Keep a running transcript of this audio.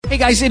Hey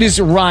guys, it is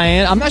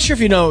Ryan. I'm not sure if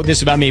you know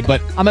this about me, but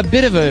I'm a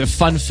bit of a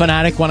fun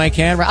fanatic when I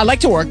can. I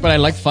like to work, but I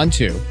like fun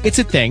too. It's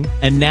a thing.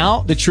 And now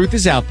the truth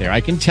is out there.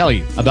 I can tell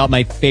you about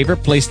my favorite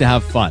place to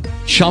have fun.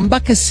 Chumba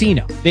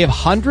Casino. They have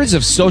hundreds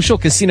of social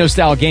casino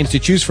style games to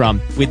choose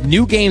from with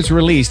new games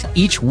released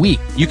each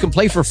week. You can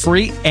play for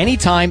free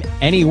anytime,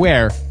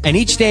 anywhere. And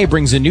each day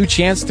brings a new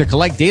chance to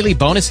collect daily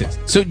bonuses.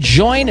 So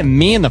join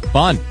me in the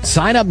fun.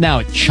 Sign up now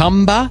at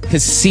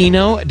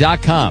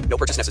ChumbaCasino.com. No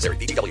purchase necessary.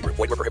 VGW Group.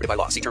 Void where prohibited by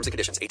law. See terms and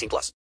conditions. 18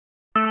 plus.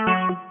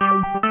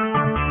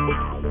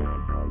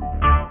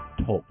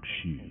 Talk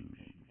shoes.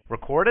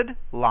 Recorded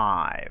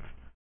live.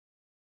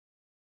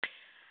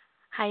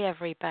 Hi,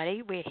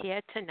 everybody. We're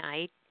here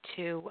tonight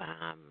to,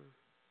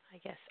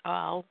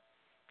 all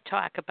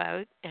talk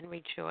about and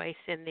rejoice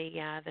in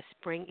the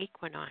spring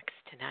equinox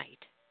tonight.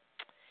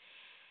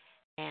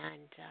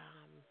 And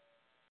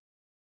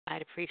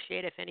I'd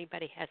appreciate if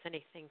anybody has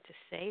anything to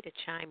say to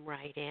chime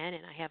right in.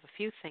 And I have a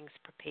few things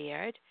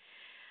prepared.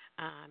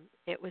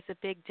 It was a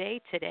big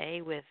day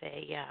today with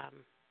the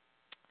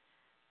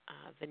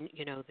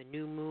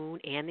new moon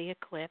and the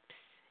eclipse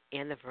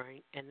and the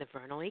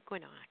vernal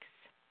equinox.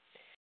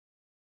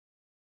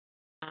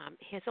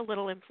 Here's a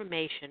little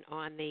information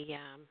on the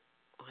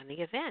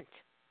event.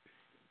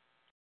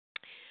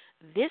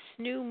 This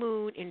new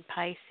moon in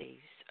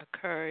Pisces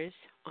occurs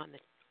on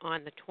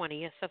the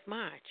 20th of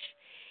March.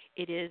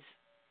 It is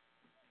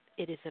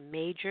a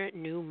major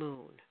new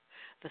moon,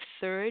 the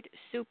third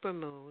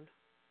supermoon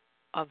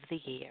of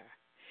the year.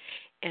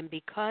 And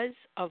because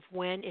of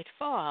when it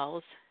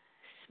falls,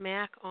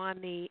 smack on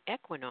the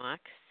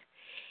equinox,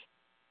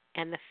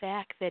 and the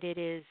fact that it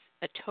is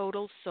a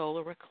total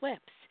solar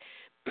eclipse,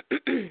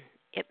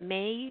 it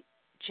may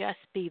just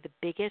be the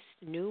biggest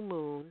new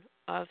moon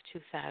of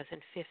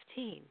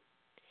 2015.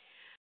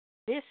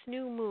 This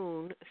new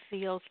moon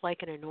feels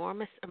like an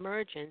enormous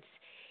emergence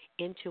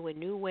into a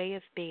new way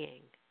of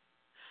being,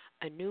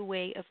 a new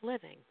way of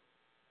living,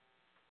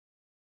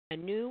 a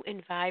new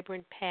and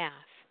vibrant path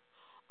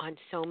on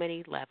so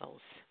many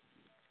levels.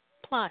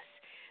 Plus,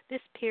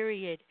 this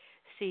period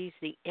sees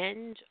the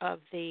end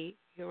of the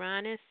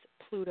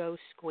Uranus-Pluto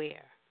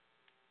square.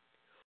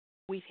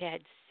 We've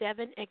had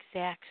 7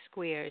 exact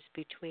squares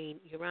between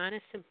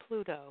Uranus and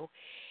Pluto,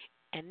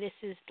 and this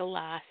is the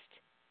last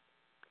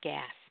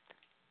gasp.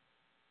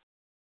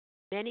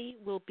 Many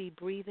will be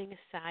breathing a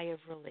sigh of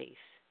relief.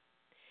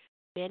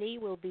 Many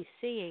will be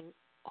seeing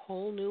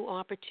whole new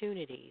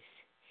opportunities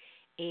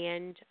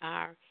and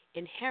are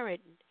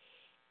inherent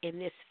in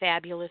this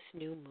fabulous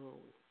new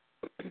moon.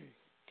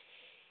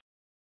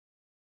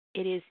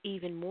 It is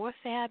even more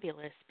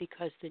fabulous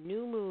because the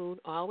new moon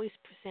always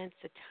presents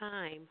a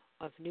time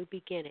of new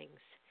beginnings,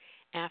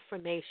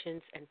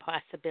 affirmations, and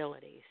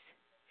possibilities.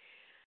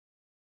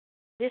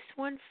 This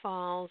one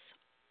falls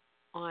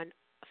on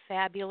a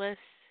fabulous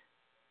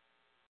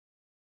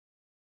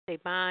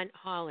Saban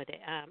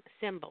holiday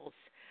symbols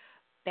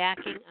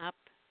backing up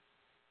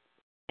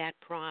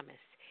that promise.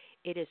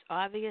 It is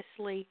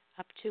obviously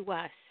up to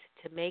us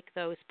to make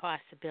those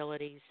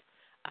possibilities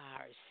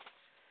ours.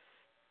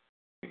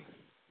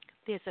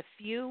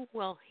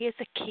 Here's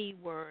a key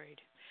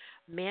word: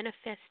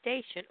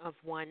 manifestation of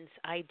one's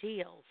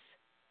ideals,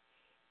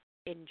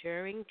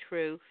 enduring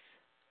truth,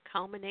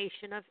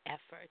 culmination of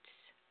efforts,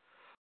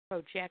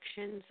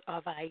 projections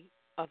of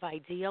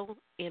ideal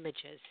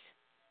images,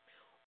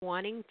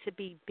 wanting to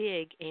be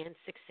big and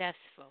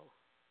successful.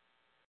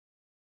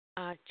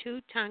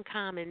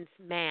 Tutankhamun's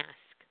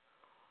mask,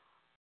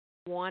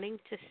 wanting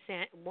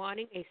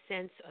a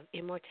sense of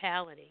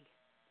immortality,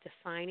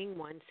 defining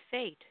one's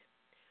fate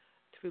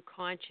through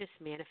conscious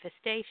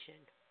manifestation,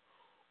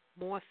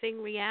 morphing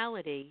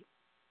reality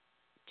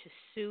to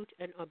suit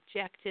an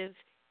objective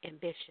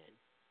ambition,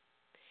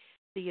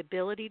 the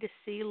ability to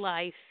see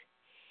life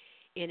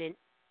in an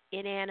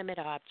inanimate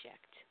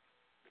object.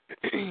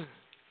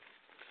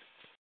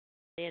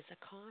 There's a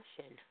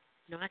caution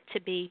not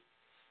to be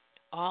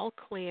all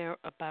clear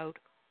about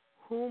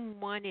whom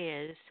one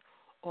is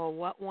or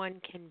what one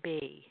can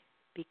be,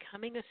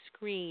 becoming a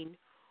screen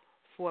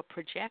for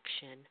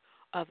projection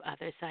of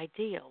others'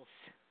 ideals.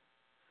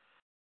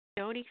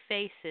 Stony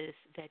faces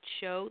that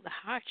show the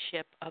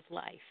hardship of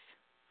life,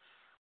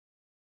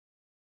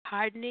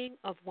 hardening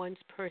of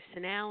one's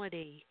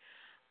personality,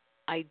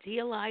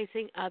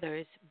 idealizing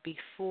others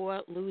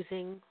before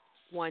losing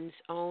one's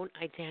own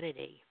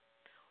identity,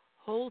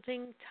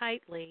 holding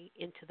tightly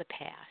into the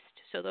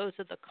past. So those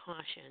are the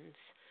cautions.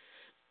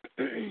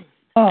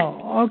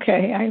 Oh,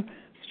 okay. I was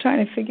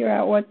trying to figure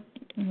out what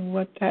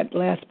that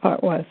last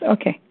part was.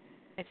 Okay.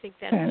 I think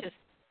that's just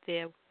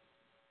they're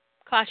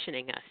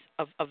cautioning us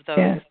of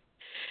those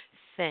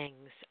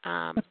things.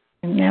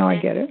 Now I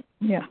get it.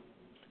 Yeah.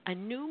 A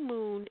new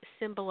moon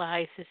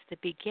symbolizes the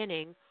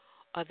beginning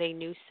of a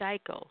new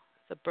cycle,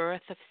 the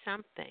birth of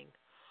something,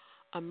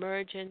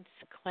 emergence,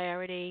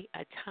 clarity,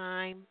 a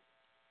time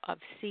of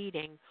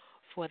seeding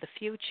for the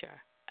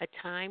future, a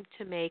time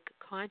to make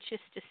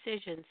conscious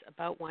decisions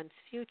about one's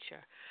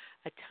future,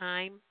 a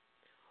time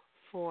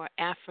for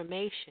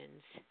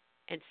affirmations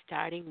and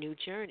starting new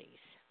journeys.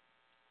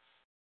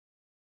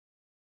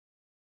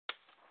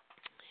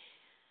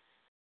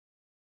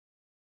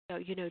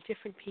 So,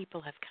 different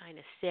people have kind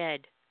of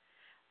said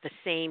the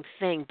same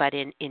thing, but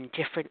in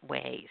different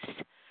ways.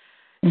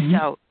 Mm-hmm.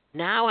 So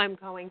now I'm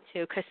going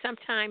to, because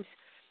sometimes,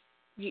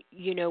 we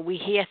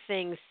hear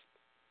things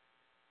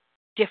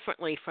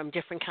differently from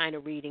different kind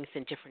of readings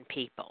and different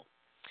people.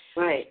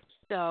 Right.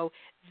 So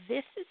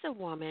this is a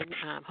woman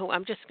who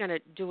I'm just going to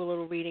do a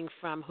little reading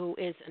from, who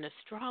is an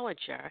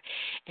astrologer,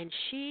 and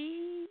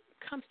she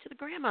comes to the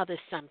grandmothers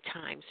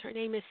sometimes. Her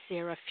name is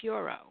Sarah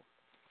Furo.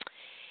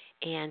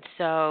 And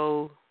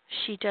so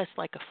she does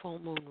like a full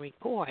moon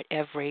report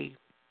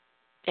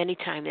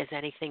anytime there's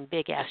anything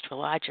big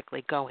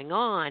astrologically going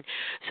on.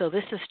 So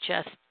this is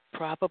just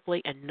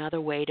probably another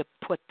way to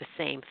put the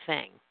same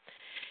thing.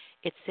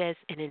 It says,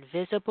 an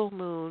invisible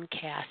moon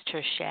cast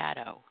her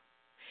shadow.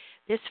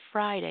 This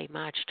Friday,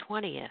 March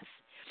 20th,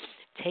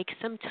 take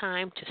some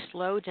time to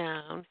slow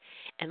down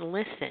and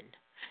listen,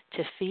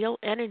 to feel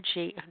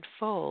energy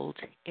unfold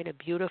in a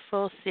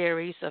beautiful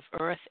series of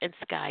earth and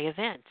sky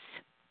events.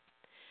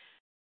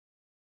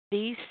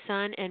 These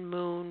sun and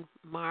moon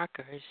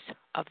markers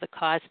of the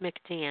cosmic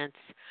dance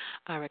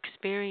are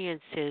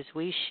experiences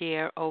we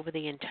share over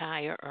the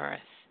entire earth.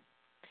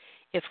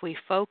 If we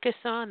focus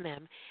on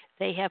them,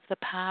 they have the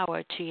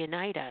power to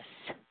unite us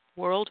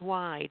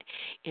worldwide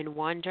in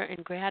wonder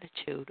and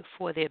gratitude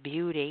for their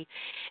beauty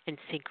and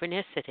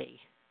synchronicity.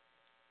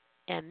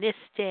 And this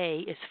day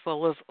is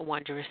full of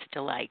wondrous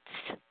delights.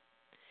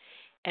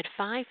 At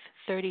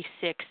 5:36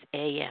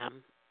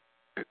 a.m.,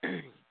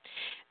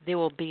 there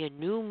will be a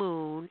new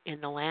moon in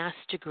the last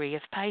degree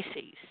of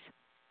Pisces.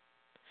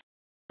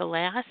 The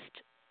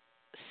last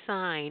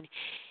sign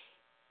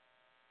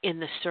in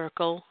the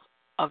circle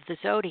of the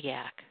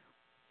zodiac.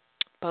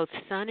 Both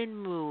sun and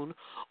moon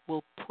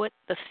will put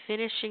the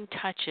finishing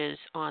touches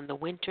on the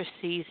winter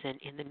season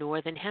in the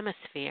northern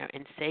hemisphere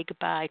and say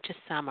goodbye to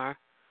summer.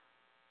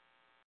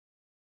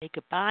 Say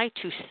goodbye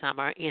to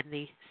summer in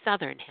the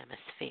southern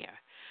hemisphere.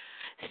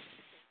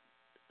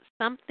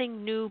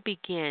 Something new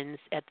begins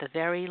at the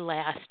very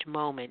last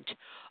moment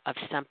of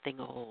something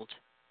old.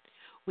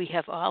 We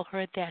have all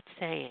heard that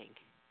saying,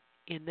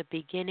 in the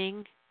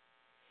beginning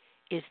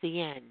is the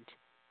end,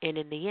 and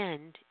in the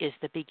end is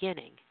the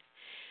beginning.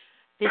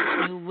 This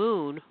new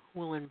moon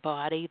will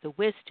embody the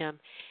wisdom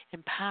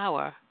and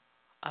power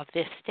of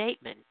this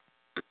statement.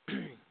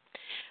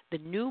 The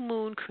new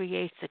moon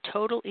creates a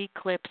total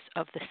eclipse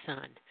of the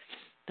sun.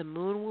 The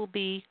moon will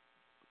be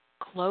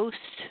close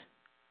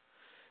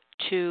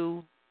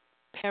to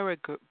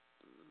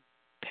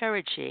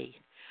perigee,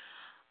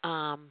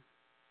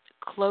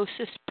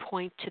 closest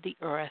point to the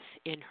earth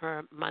in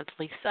her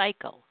monthly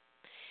cycle.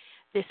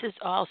 This is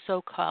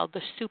also called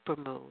the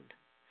supermoon.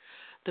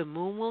 The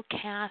moon will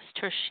cast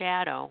her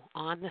shadow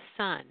on the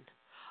sun,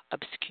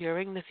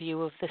 obscuring the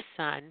view of the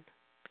sun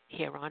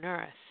here on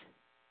earth.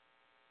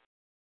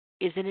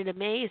 Isn't it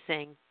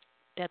amazing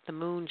that the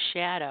moon's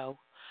shadow,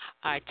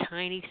 our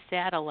tiny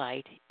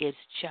satellite, is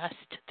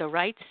just the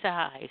right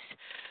size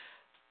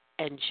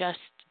and just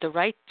the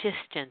right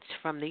distance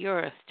from the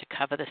earth to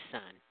cover the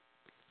sun?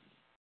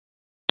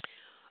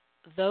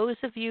 Those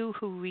of you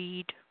who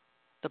read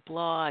the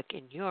blog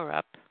in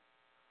Europe,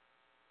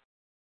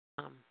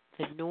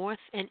 the North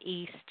and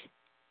East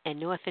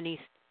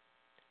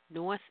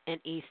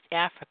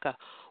Africa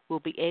will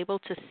be able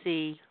to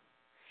see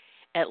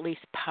at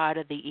least part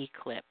of the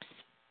eclipse.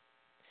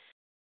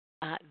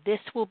 This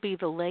will be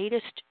the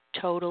latest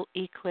total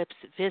eclipse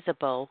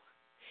visible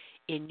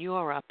in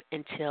Europe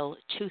until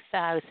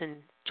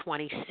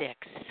 2026.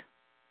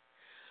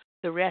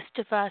 The rest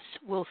of us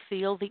will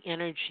feel the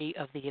energy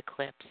of the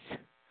eclipse,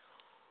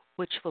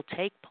 which will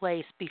take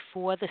place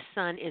before the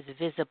sun is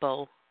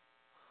visible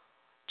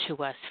to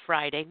us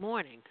Friday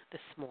morning,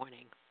 this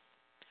morning.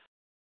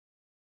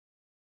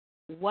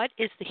 What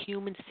is the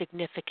human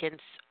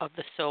significance of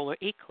the solar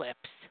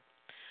eclipse?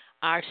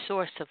 Our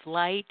source of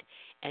light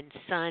and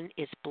sun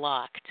is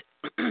blocked.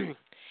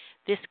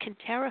 This can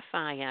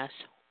terrify us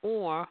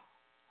or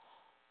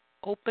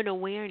open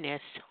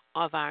awareness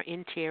of our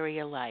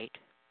interior light.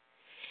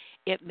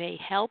 It may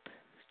help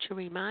to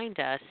remind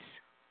us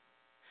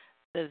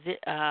the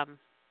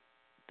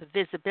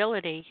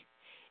visibility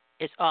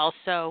is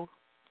also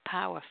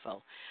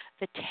powerful.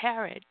 The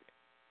tarot,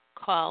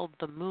 called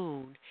the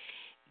moon,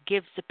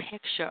 gives a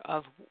picture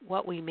of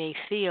what we may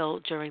feel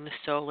during the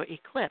solar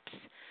eclipse.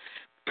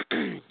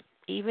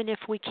 Even if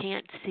we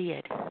can't see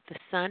it, the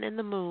sun and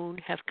the moon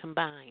have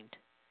combined.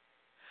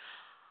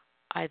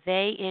 Are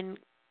they in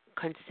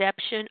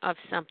conception of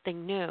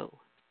something new?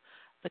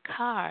 The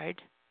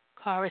card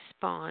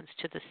corresponds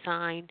to the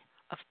sign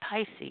of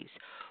Pisces,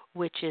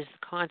 which is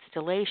the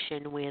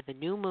constellation where the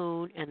new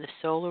moon and the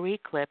solar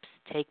eclipse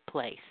take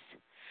place.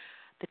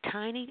 The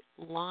tiny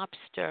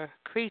lobster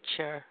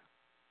creature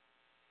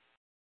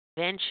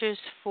ventures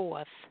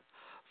forth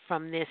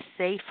from this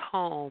safe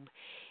home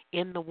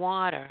in the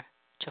water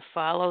to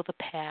follow the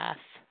path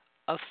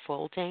of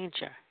full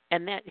danger.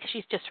 And that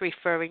she's just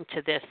referring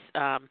to this,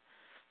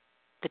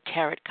 the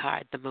tarot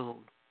card, the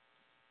moon.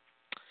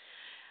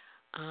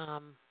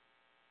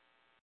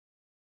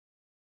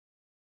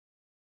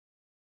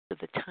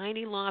 the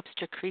tiny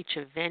lobster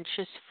creature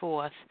ventures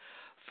forth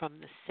from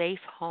the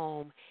safe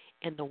home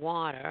in the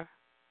water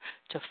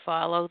to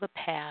follow the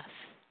path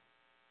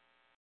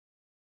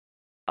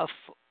of,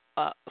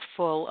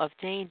 full of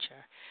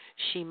danger.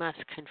 She must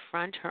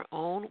confront her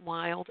own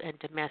wild and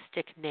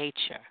domestic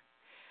nature.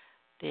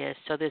 There's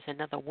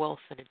another wolf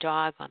and a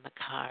dog on the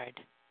card.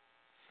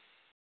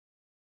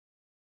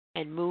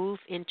 And move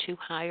into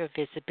higher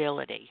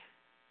visibility.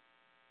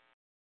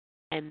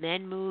 And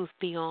then move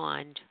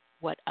beyond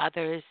what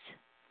others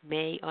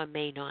may or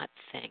may not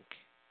think.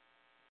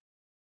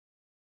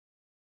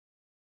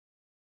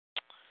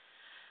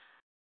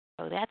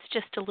 So that's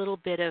just a little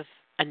bit of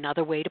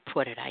another way to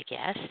put it, I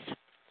guess.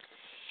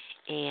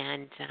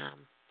 And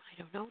I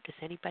don't know, does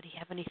anybody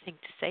have anything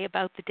to say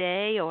about the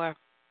day or?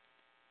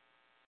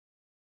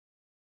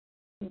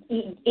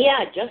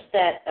 Yeah, just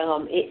that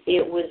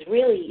it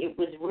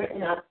was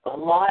written up a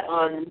lot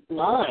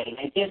online.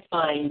 I did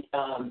find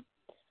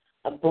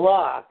a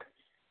blog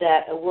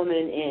that a woman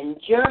in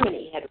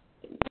Germany had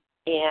written,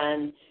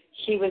 and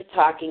she was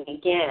talking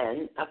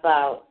again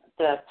about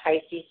the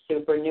Pisces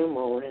super new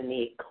moon and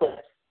the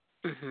eclipse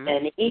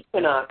and the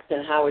equinox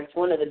and how it's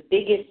one of the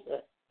biggest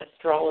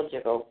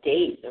astrological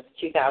days of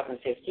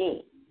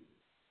 2015.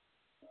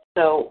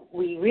 So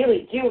we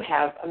really do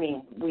have,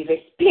 we've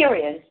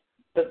experienced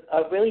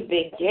a really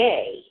big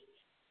day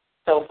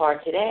so far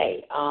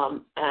today.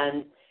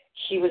 And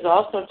she was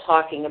also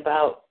talking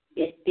about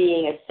it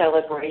being a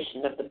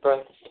celebration of the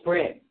birth of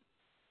spring.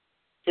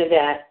 So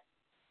that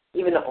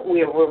even though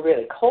we're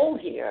really cold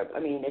here,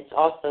 it's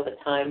also the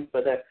time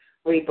for the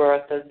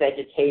rebirth of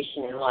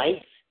vegetation and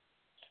life.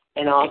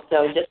 And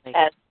also, just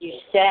as you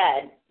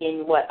said,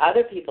 in what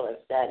other people have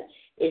said,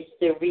 it's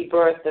the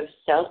rebirth of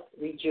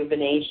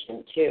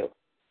self-rejuvenation, too.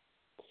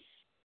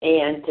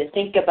 And to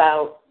think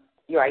about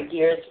your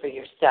ideas for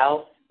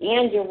yourself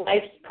and your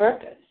life's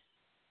purpose.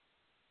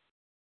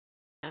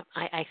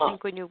 I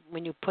think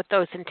when you put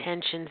those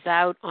intentions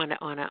out on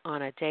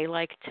a day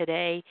like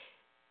today,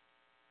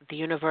 the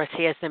universe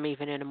hears them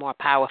even in a more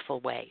powerful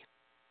way.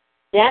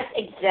 That's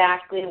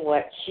exactly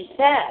what she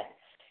said.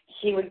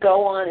 She would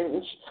go on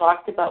and she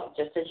talked about,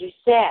 just as you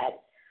said,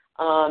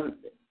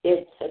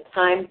 it's a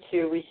time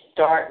to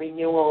restart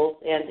renewals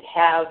and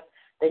have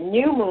the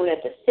new moon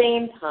at the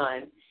same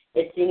time.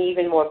 It's an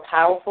even more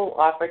powerful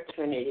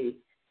opportunity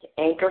to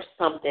anchor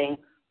something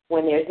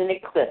when there's an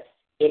eclipse.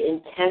 It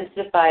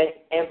intensifies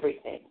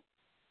everything.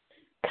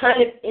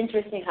 Kind of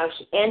interesting how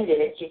she ended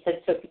it. She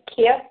said, so be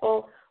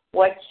careful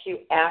what you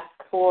ask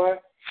for.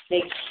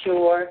 Make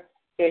sure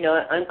you're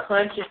not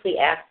unconsciously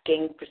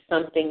asking for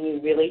something you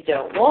really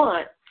don't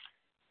want,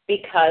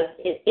 because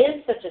it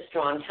is such a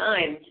strong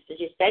time, just as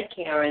you said,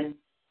 Karen,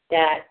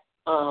 that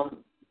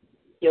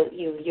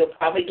you'll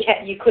probably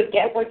you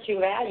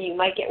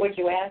might get what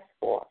you ask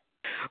for.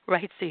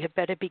 Right, so you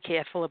better be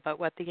careful about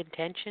what the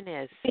intention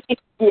is.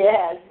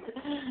 Yes.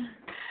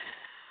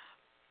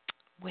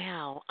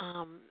 Well,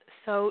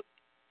 so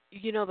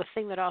the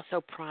thing that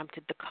also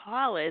prompted the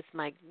call is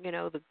the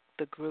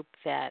group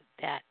that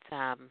I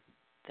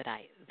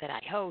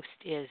host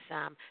is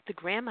the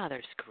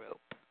grandmothers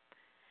group,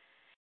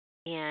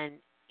 and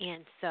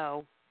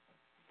so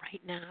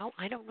right now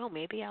I don't know,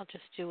 maybe I'll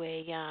just do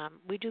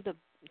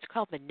it's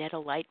called the Netta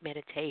Light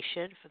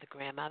meditation for the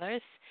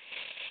grandmothers,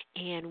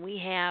 and we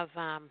have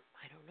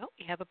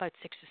we have about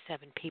 6 or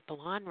 7 people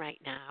on right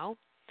now,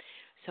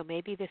 so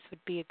maybe this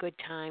would be a good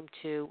time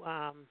to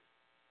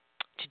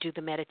do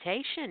the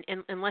meditation,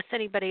 unless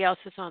anybody else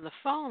is on the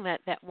phone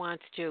that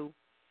wants to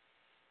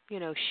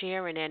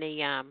share in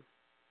any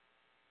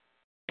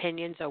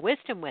opinions or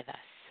wisdom with us.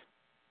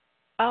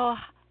 Oh,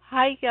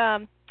 hi,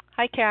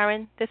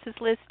 Karen. This is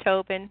Liz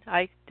Tobin.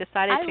 I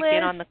decided to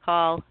get on the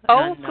call.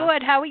 Oh,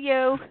 good. How are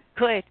you?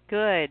 Good.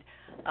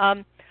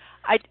 I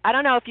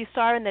don't know if you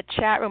saw in the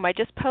chat room, I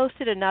just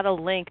posted another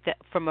link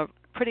from a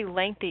pretty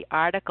lengthy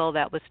article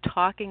that was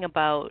talking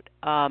about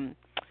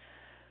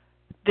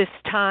this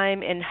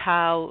time and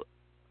how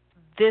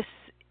this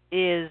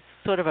is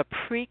sort of a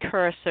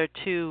precursor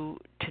to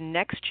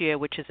next year,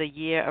 which is a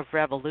year of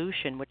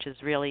revolution, which is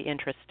really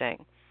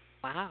interesting.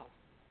 Wow.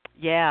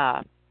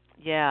 Yeah.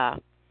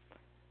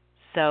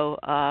 So,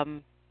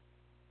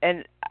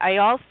 and I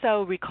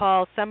also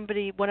recall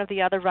one of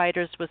the other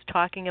writers was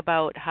talking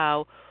about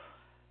how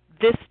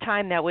this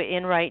time that we're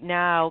in right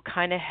now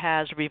kind of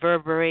has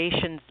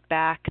reverberations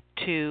back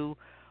to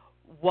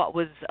what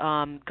was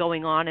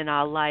going on in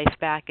our life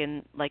back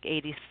in like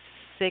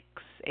 86,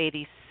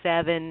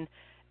 87,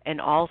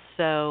 and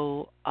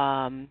also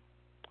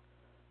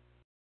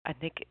I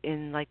think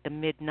in like the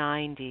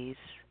mid-90s.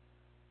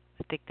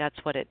 I think that's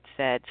what it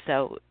said.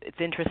 So it's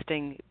be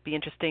interesting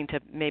to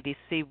maybe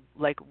see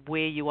like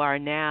where you are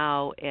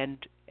now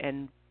and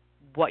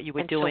what you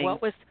were doing. So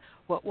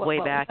what way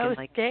back were those in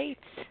like dates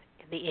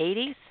in the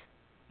 80s?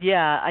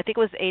 Yeah, I think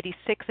it was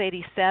 86,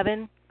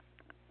 87.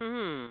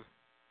 And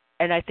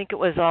I think it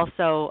was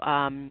also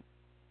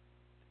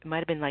it might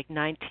have been like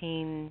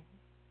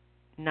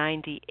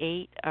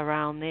 1998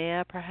 around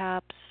there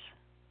perhaps.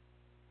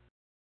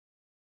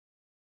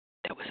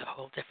 That was a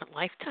whole different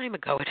lifetime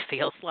ago, it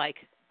feels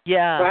like.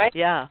 Yeah, Right?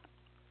 yeah.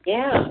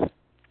 Yeah.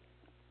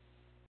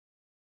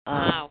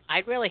 Wow.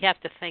 I'd really have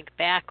to think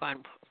back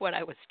on what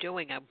I was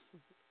doing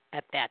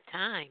at that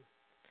time.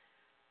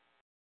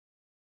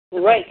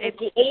 Right. It's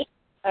the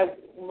 80s.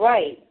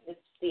 Right. It's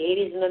the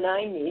 80s and the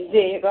 90s.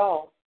 There you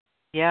go.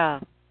 Yeah,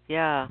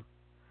 yeah.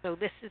 So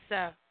this is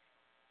a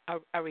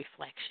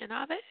reflection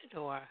of it,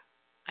 or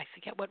I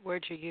forget what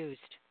words you used.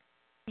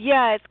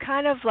 Yeah, it's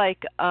kind of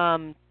like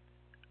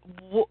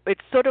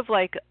it's sort of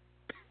like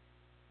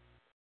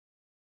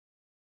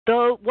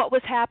though what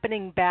was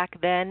happening back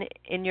then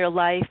in your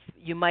life,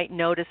 you might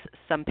notice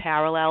some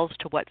parallels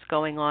to what's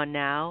going on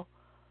now.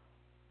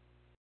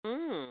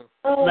 Mm.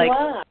 Oh,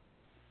 wow.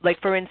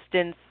 Like for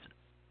instance,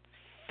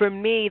 for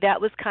me,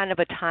 that was kind of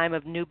a time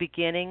of new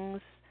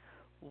beginnings,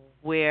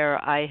 where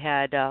I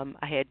had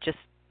just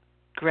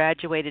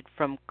graduated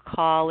from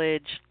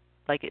college,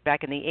 like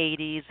back in the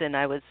 80s, and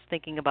I was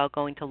thinking about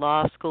going to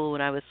law school,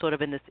 and I was sort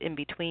of in this in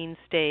between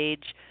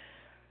stage.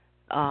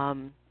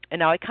 And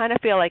now I kind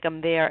of feel like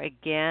I'm there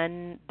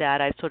again.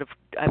 That I've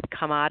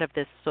come out of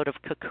this sort of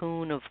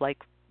cocoon of like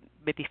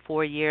maybe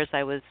 4 years.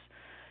 I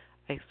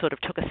sort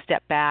of took a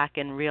step back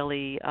and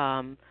really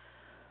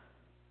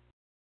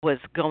was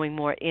going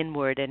more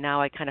inward, and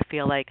now I kind of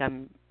feel like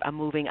I'm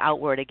moving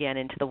outward again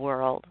into the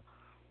world.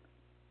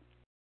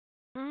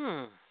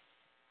 Hmm.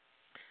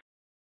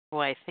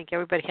 Well, I think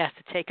everybody has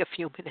to take a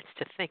few minutes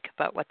to think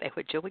about what they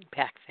were doing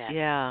back then.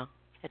 Yeah.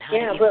 And how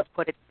to even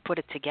put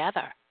it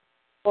together.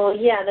 Well,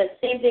 yeah, the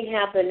same thing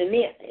happened to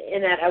me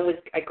in that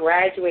I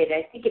graduated,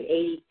 I think, in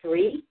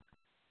 83,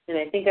 and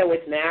I think I was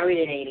married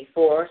in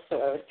 84, so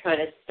I was trying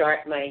to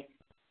start my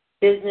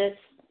business,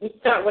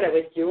 start what I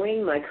was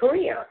doing, my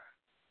career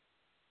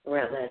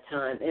around that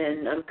time,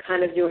 and I'm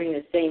kind of doing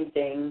the same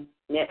thing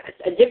now,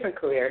 a different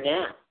career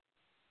now.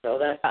 So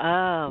that's...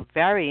 Oh,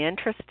 very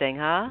interesting,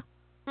 huh?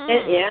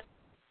 Yeah.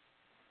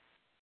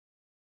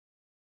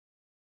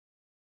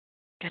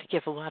 Got to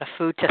give a lot of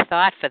food to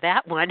thought for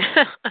that one.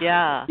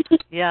 Yeah,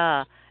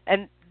 yeah.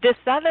 And this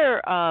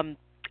other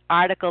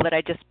article that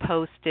I just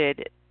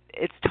posted,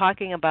 it's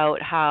talking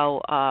about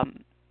how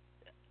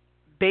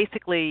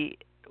basically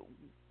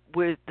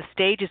the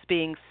stage is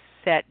being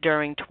set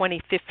during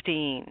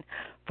 2015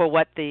 for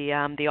what the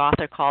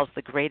author calls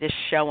the greatest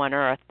show on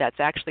Earth. That's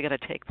actually going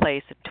to take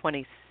place in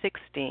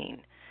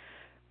 2016,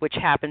 which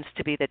happens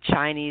to be the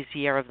Chinese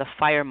Year of the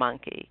Fire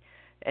Monkey.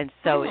 And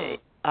so it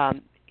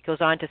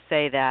goes on to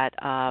say that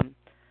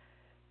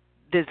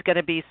there's going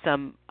to be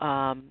some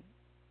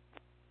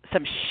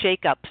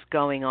shake-ups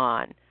going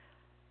on.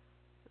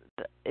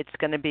 It's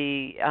going to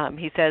be,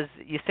 he says,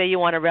 you say you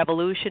want a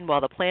revolution?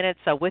 Well, the planets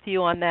are with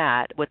you on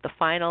that, with the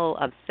final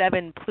of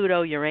 7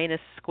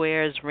 Pluto-Uranus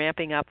squares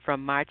ramping up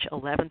from March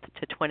 11th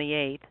to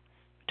 28th,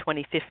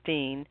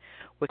 2015.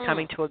 We're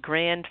coming to a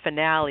grand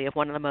finale of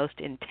one of the most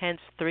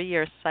intense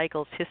 3-year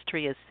cycles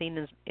history has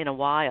seen in a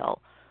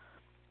while.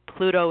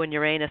 Pluto and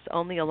Uranus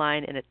only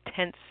align in a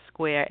tense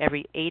square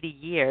every 80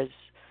 years,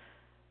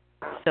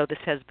 so this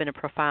has been a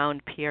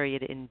profound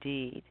period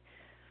indeed.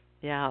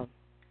 Yeah.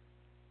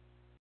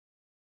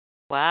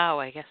 Wow,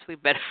 I guess we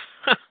better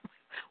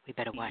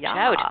watch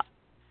out.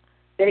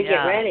 Better get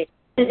ready.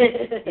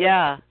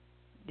 Yeah.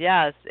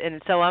 Yes,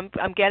 and so I'm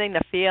getting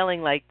the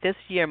feeling like this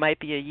year might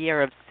be a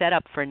year of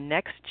setup for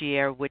next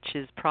year, which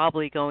is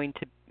probably going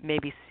to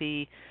maybe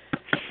see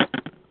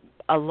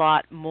a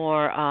lot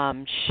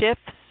more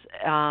shifts.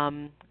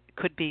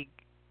 Could be,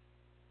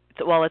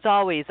 well, it's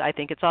always, I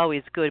think it's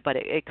always good, but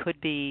it could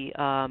be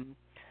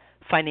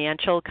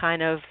financial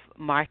kind of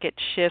market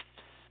shifts,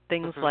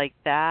 things like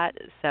that.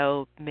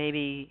 So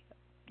maybe,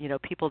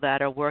 people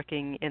that are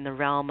working in the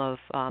realm of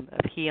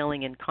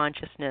healing and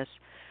consciousness,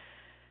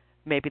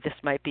 maybe this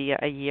might be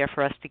a year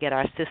for us to get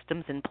our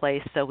systems in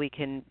place so we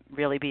can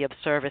really be of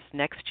service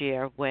next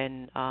year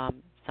when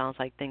sounds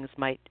like things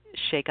might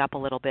shake up a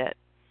little bit.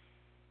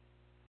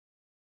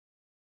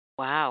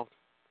 Wow.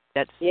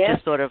 That's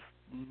just sort of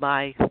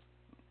my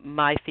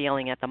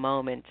feeling at the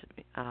moment.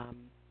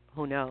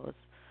 Who knows?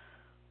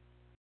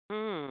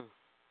 I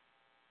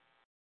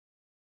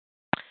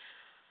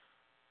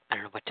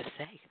don't know what to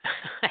say.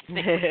 I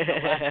think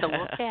there's a lot to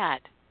look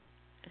at.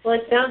 Well,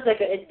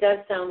 it does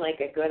sound like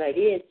a good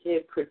idea to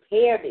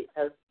prepare,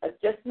 because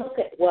just look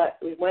at what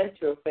we went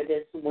through for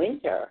this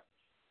winter,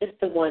 just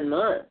the 1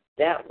 month.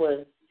 That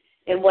was,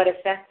 and what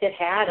effect it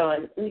had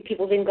on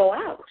people. Didn't go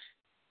out.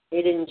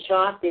 They didn't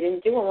shop. They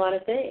didn't do a lot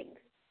of things.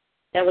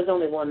 That was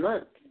only 1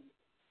 month.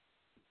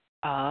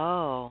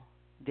 Oh,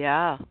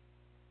 yeah.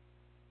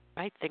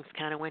 Right, things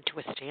kind of went to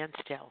a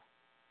standstill.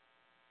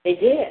 They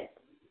did.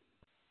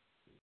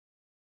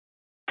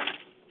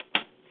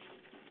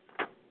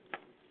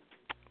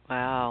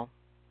 Wow.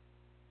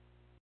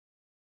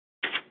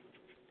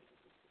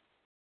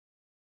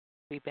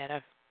 We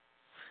better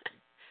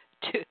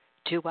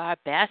do our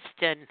best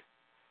and.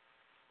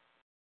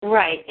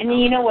 Right, and then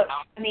you know what?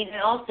 I mean,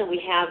 and also we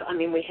have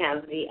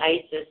the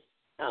ISIS,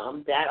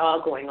 that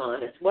all going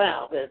on as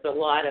well. There's a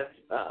lot of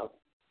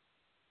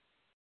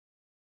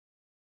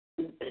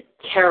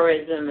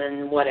terrorism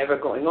and whatever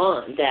going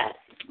on that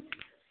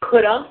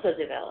could also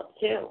develop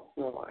too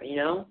more,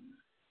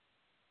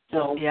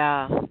 So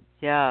Yeah.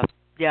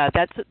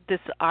 That's this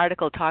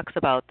article talks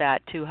about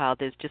that too. How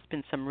there's just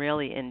been some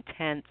really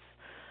intense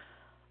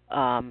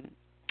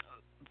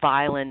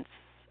violence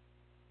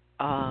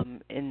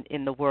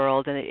in the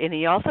world, and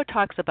he also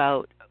talks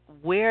about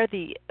where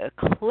the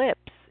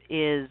eclipse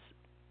is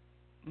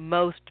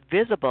most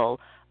visible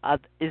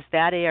is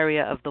that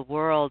area of the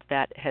world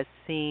that has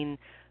seen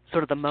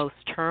sort of the most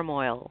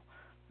turmoil.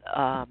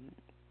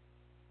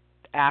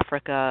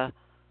 Africa.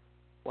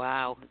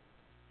 Wow.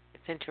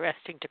 It's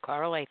interesting to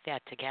correlate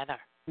that together.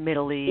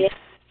 Middle East.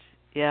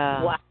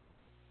 Yeah. Wow.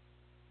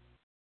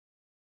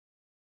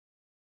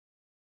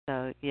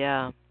 So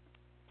yeah.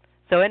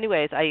 So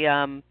anyways,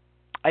 I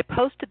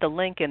posted the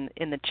link in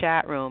the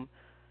chat room.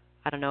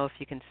 I don't know if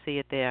you can see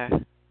it there.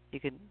 You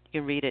can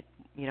read it,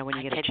 when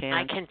you get a chance.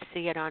 I can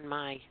see it on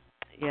my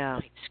yeah. on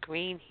my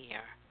screen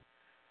here.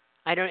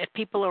 I don't. If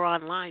people are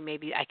online,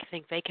 maybe I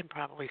think they can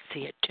probably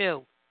see it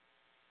too.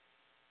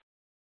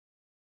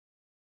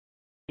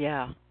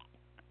 Yeah.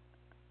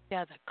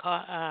 Yeah.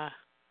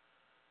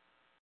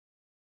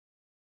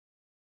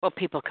 Well,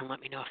 people can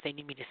let me know if they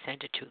need me to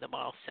send it to them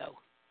also.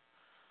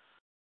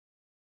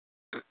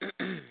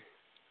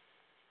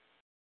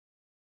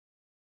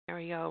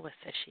 Mariola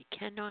says she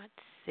cannot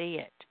see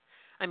it.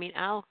 I mean,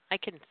 I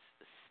can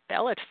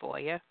spell it for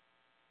you.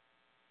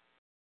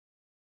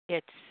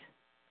 It's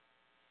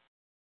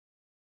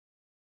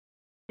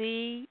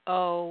COSMI.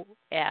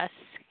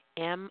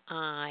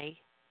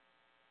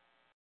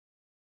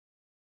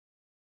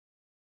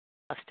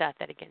 I'll start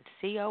that again.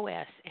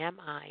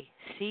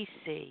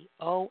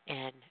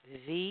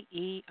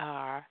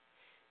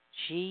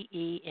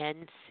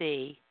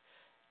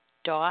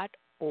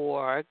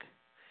 COSMICCONVERGENC.org.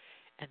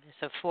 And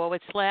there's a /, a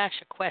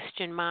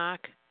question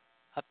mark,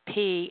 a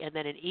P, and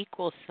then an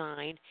equal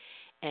sign,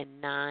 and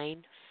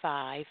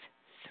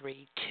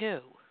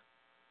 9532.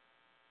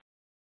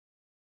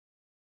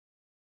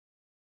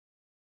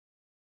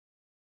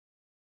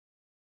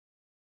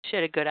 She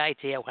had a good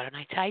idea. Why don't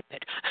I type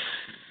it?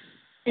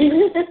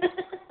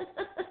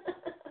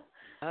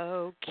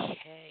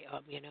 Okay.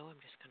 I'm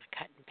just going to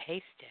cut and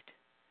paste it.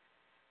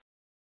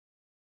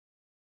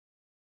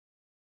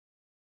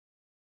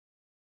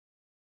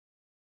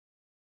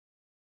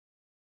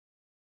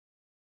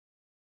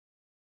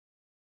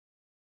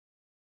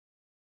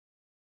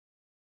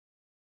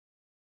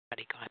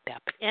 Everybody got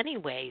that. But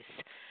anyways,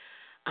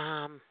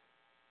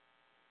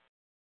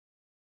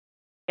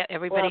 yeah,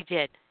 everybody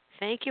did.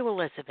 Thank you,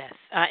 Elizabeth.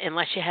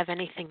 Unless you have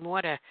anything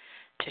more to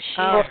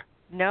share.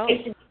 No.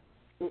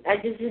 I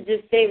just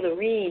say,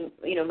 Lorene,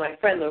 my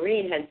friend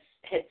Lorene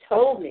had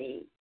told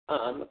me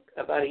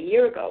about a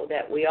year ago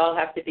that we all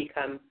have to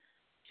become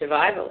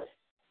survivalists.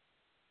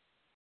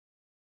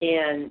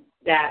 And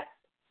that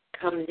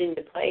comes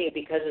into play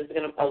because there's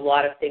going to be a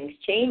lot of things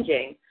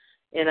changing.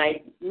 And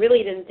I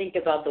really didn't think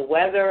about the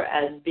weather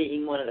as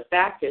being one of the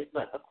factors,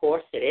 but of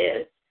course it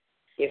is.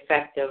 The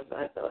effect of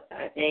an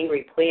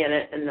angry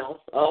planet, and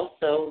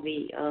also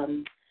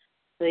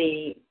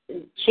the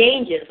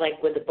changes,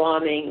 like with the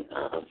bombing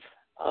of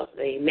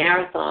the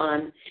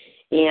marathon,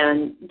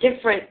 and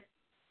different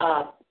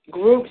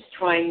groups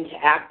trying to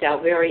act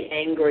out very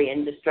angry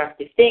and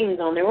destructive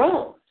things on their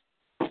own.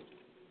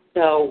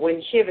 So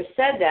when Shiva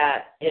said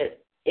that,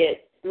 it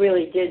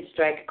really did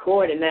strike a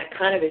chord, and that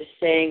kind of is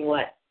saying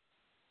what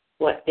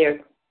the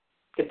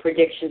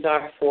predictions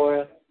are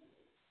for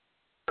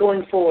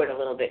going forward a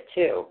little bit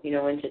too,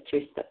 into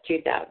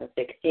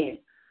 2016.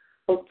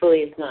 Hopefully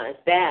it's not as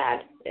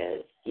bad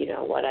as,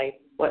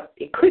 what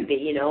it could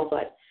be,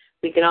 but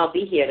we can all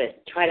be here to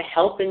try to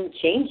help and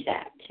change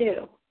that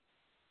too.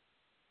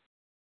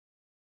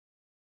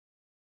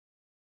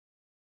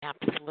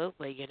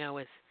 Absolutely.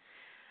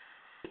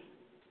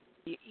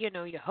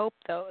 You hope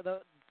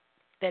though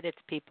that it's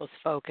people's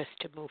focus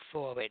to move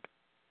forward.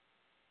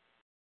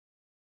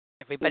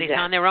 Everybody's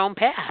Exactly. on their own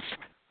path.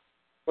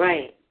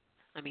 Right.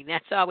 I mean,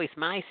 that's always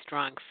my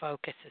strong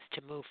focus, is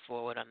to move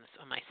forward on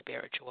my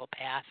spiritual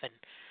path and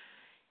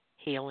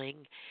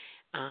healing.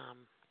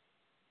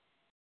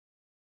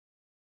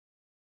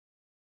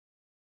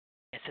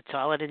 Yes, it's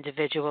all an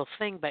individual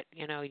thing, but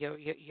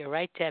you're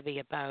right, Debbie,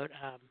 about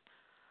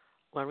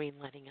Lorene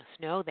letting us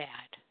know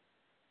that.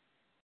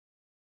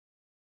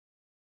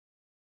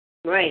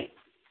 Right.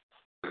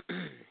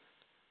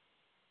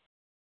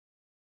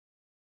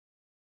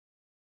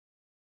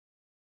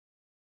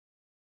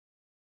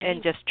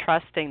 And just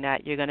trusting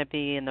that you're going to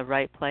be in the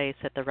right place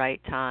at the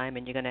right time,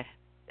 and you're going to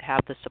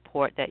have the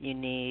support that you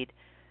need,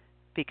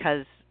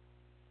 because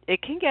it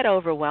can get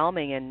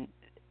overwhelming, and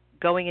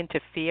going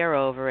into fear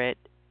over it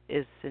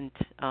isn't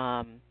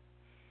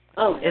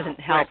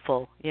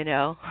helpful,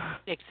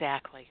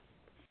 Exactly.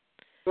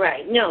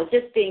 Right. No,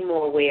 just being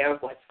more aware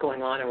of what's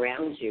going on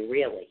around you,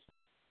 really.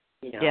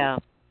 Yeah.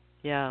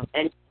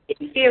 And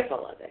being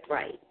fearful of it,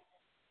 right.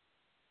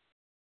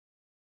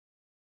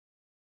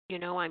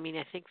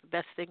 I think the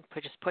best thing,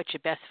 just put your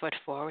best foot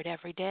forward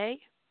every day,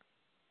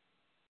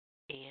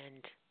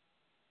 and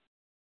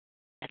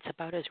that's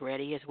about as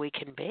ready as we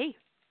can be.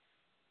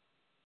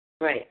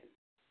 Right.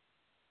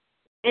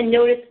 And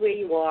notice where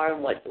you are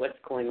and what's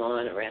going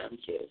on around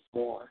you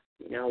more,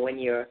 when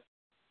you're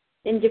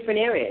in different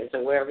areas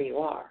or wherever you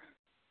are.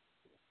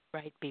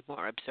 Right, be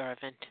more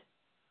observant.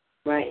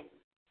 Right.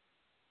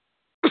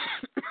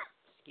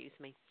 Excuse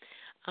me.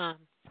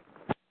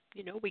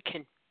 We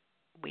can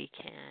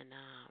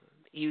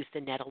use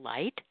the net of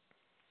light.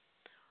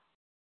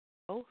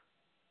 Oh.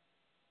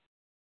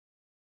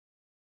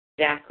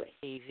 Exactly.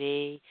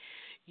 TV,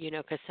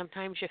 because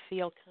sometimes you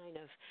feel kind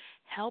of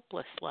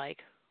helpless, like,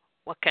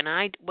 what can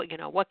I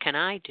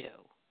do?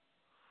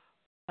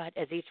 But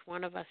as each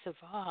one of us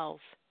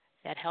evolves,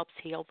 that helps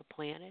heal the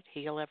planet,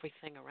 heal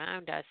everything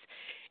around us.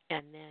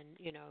 And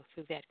then,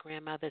 through that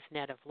grandmother's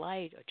net of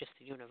light, or just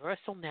the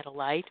universal net of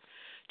light,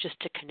 just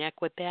to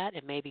connect with that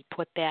and maybe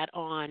put that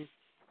on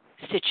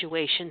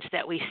situations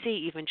that we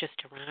see even just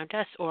around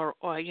us, or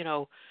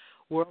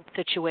world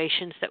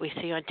situations that we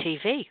see on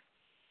TV.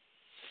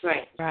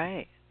 Right.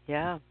 Right.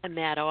 Yeah. And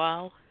that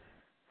all,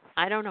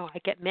 I don't know, I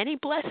get many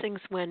blessings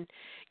when,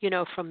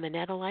 from the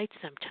net of light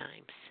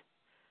sometimes.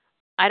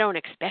 I don't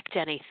expect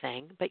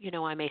anything, but,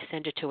 I may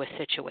send it to a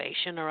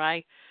situation, or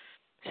I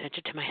sent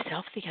it to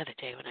myself the other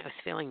day when I was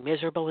feeling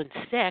miserable and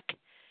sick.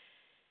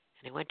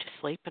 And I went to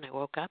sleep and I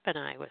woke up and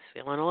I was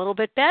feeling a little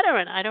bit better.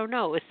 And I don't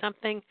know, it was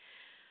something,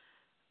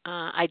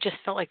 I just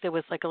felt like there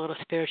was like a little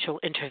spiritual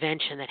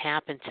intervention that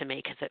happened to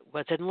me, because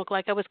it didn't look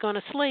like I was going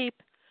to sleep,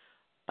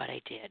 but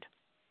I did.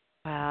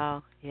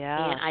 Wow.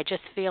 Yeah. And I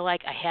just feel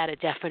like I had a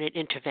definite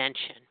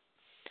intervention.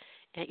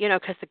 And,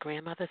 because the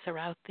grandmothers are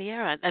out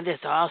there, and there's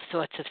all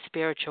sorts of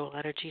spiritual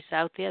energies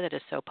out there that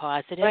are so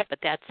positive, right. But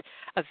that's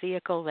a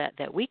vehicle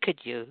that we could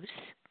use.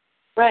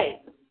 Right.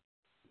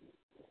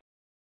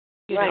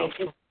 You right.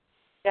 know.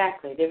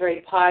 Exactly. They're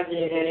very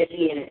positive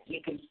energy, and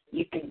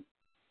you can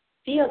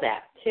feel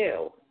that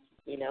too,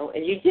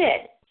 as you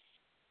did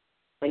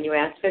when you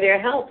asked for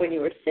their help when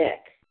you were sick.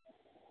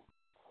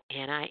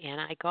 And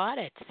I got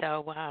it.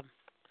 So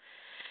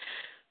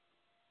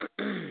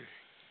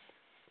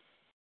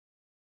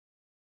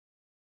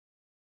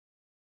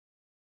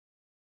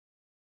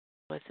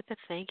Elizabeth,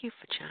 thank you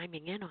for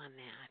chiming in on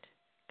that.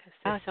 Because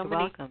there's so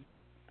many. Welcome.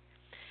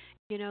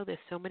 There's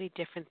so many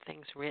different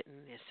things written.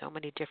 There's so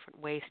many different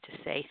ways to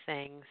say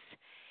things,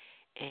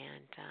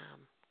 and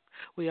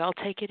we all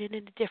take it in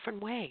a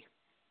different way.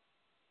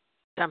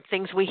 Some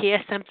things we hear,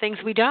 some things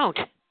we don't.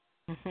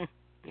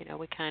 Mm-hmm.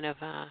 We kind of,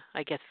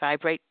 I guess,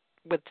 vibrate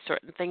with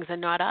certain things and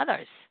not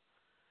others.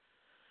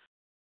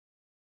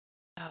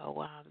 So,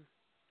 well,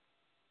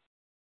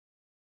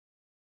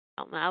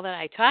 now that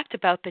I talked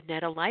about the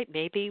net of light,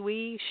 maybe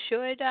we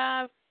should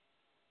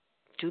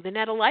do the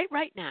net of light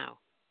right now.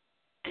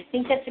 I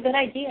think that's a good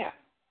idea.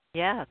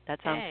 Yeah, that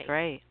sounds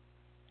great.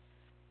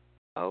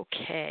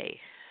 Okay.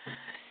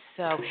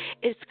 So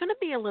it's going to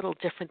be a little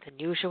different than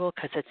usual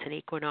because it's an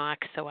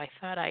equinox, so I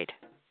thought I'd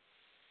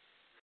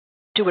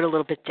do it a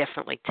little bit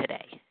differently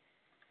today.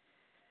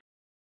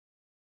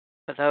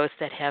 For those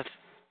that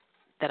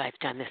I've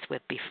done this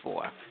with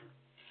before.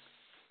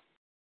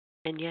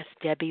 And yes,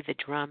 Debbie, the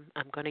drum,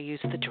 I'm going to use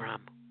the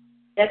drum.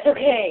 That's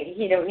okay.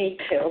 You don't need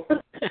to.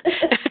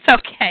 It's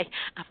okay.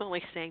 I'm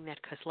only saying that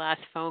because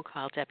last phone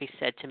call, Debbie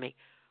said to me,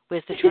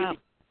 "Where's the drum?"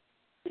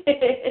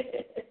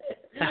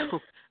 So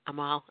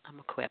I'm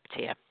equipped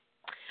here.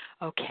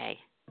 Okay.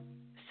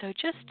 So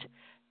just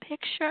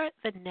picture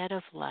the net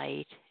of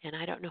light, and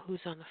I don't know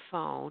who's on the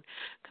phone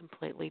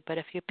completely, but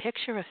if you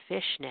picture a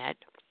fishnet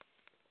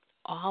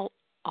all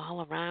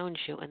around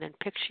you, and then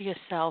picture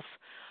yourself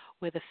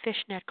where the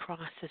fishnet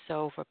crosses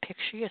over,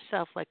 picture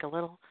yourself like a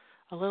little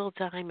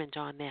diamond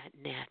on that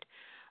net.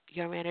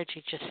 Your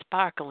energy just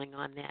sparkling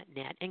on that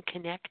net, and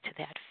connect to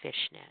that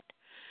fishnet.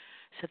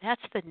 So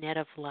that's the net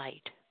of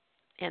light.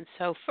 And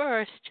so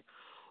first,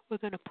 we're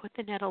going to put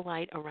the net of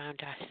light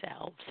around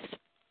ourselves.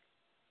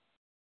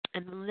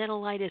 And the net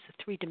of light is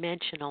a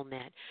three-dimensional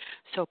net.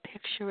 So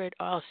picture it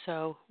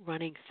also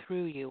running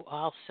through you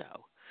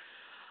also,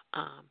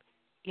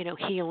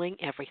 healing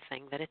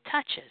everything that it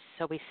touches.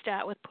 So we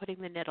start with putting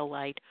the net of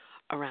light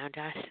around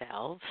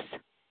ourselves.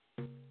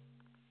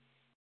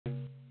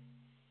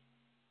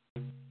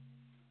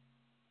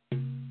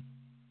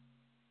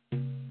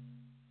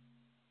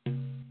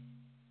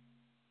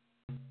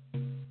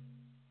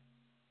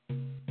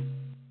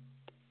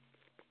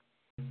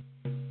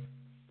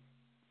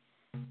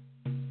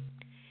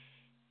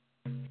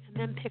 And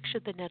then picture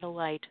the net of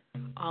light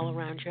all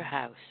around your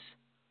house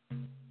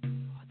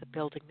or the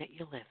building that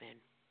you live in.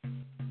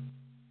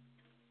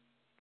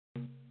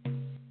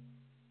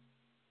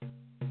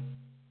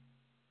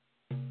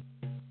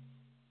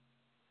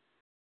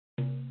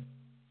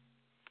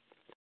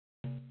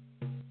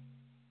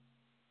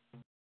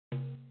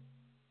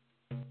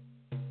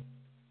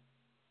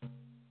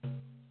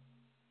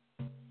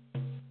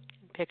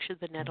 And picture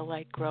the net of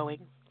light growing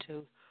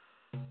to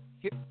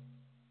your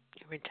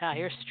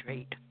entire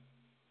street.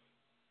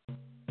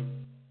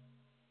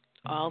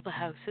 All the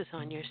houses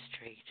on your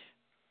street.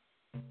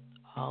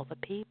 All the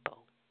people.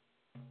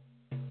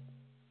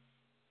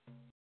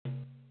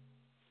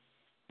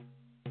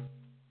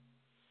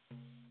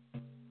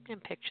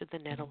 And picture the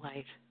net of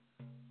light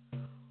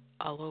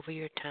all over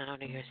your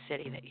town or your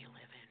city that you live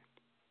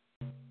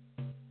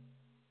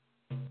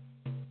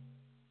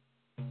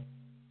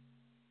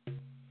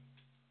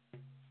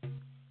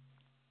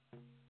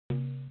in.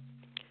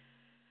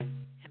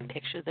 And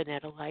picture the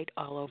net of light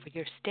all over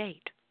your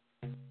state.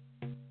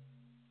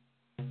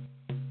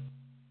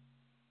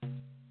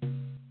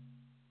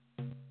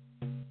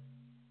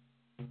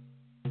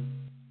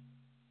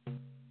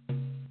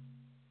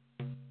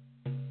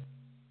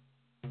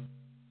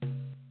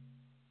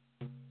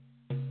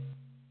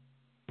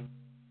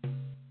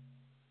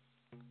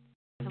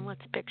 And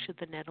let's picture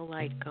the net of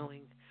light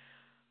going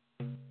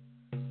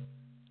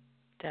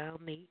down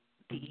the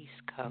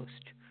East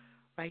Coast,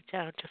 right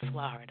down to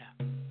Florida,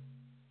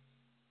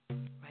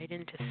 right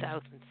into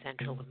South and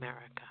Central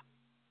America.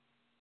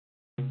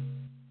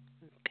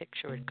 And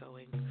picture it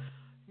going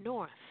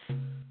north,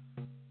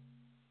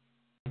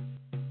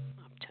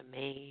 up to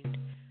Maine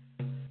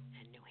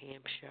and New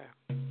Hampshire.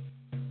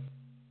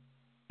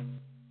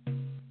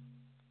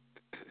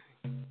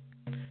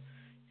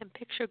 And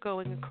picture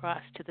going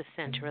across to the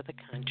center of the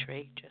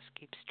country. Just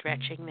keep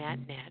stretching that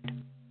net.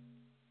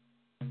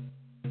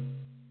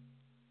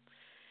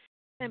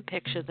 And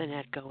picture the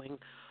net going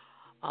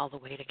all the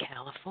way to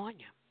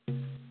California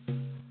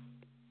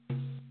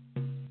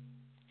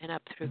and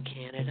up through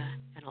Canada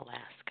and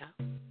Alaska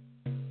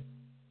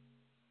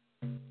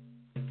and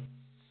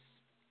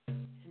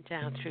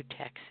down through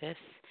Texas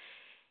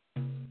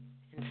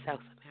and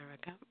South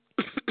America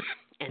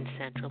and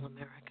Central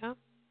America.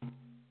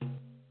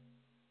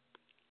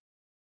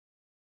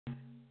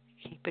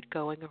 Keep it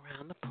going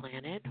around the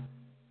planet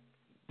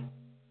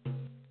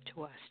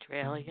to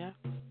Australia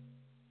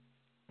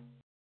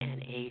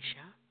and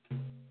Asia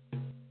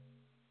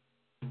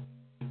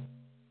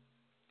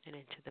and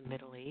into the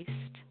Middle East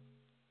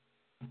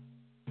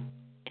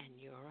and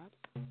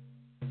Europe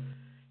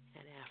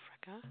and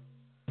Africa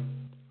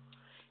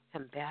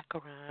and back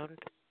around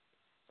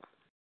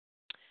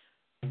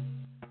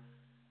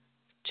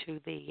to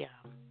the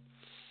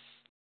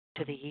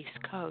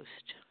East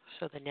Coast.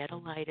 So the net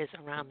of light is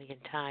around the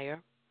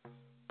entire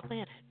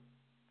planet.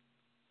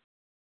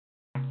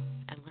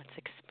 And let's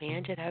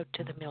expand it out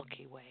to the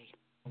Milky Way.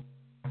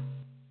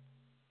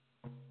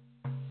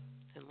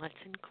 And let's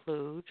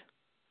include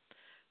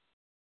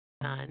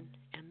the sun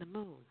and the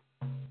moon.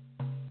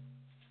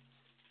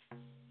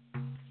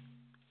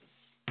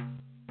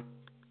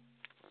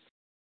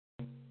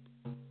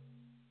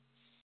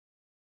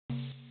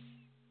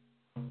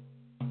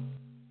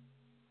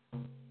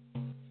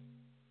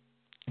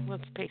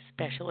 Let's pay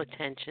special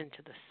attention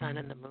to the sun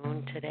and the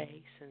moon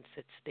today, since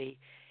it's the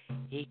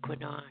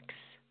equinox,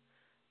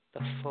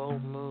 the full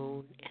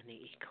moon, and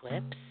the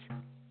eclipse.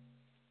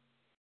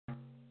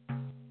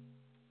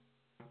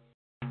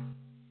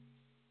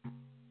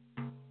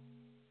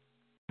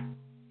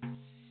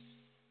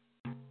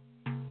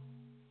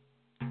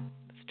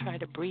 Let's try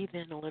to breathe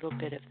in a little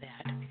bit of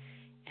that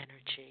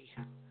energy,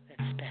 that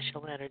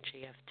special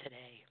energy of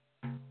today.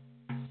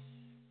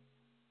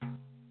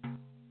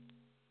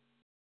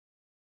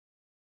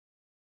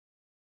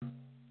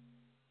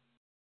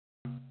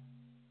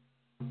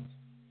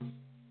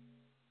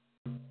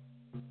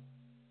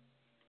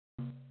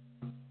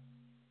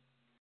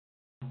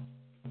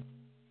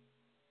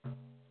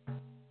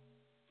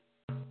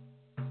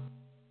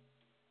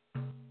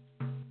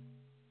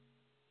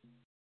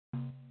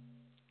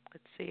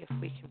 Let's see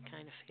if we can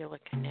kind of feel a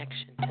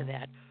connection to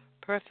that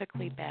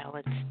perfectly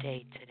balanced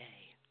day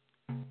today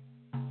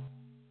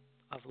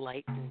of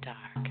light and dark.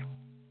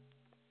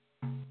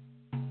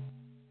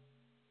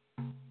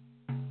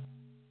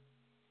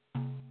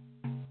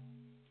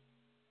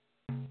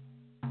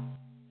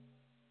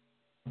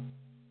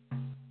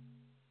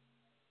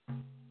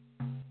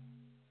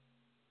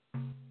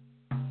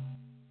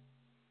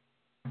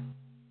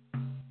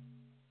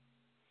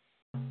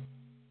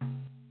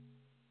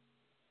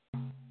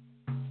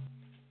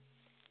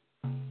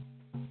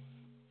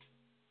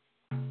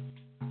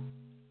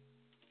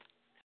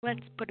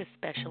 Let's put a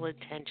special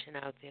intention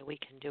out there. We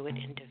can do it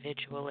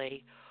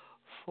individually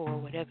for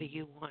whatever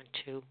you want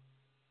to.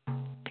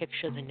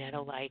 Picture the net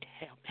of light,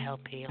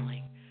 help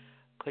healing.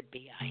 Could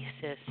be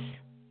Isis,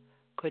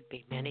 could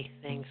be many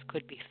things,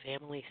 could be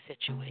family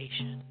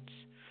situations,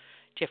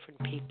 different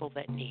people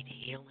that need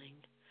healing.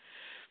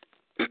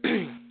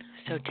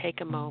 So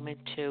take a moment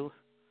to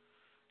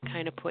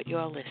kind of put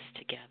your list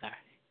together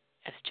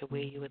as to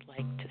where you would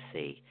like to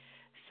see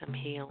some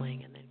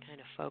healing, and then kind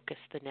of focus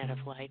the net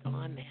of light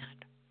on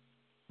that.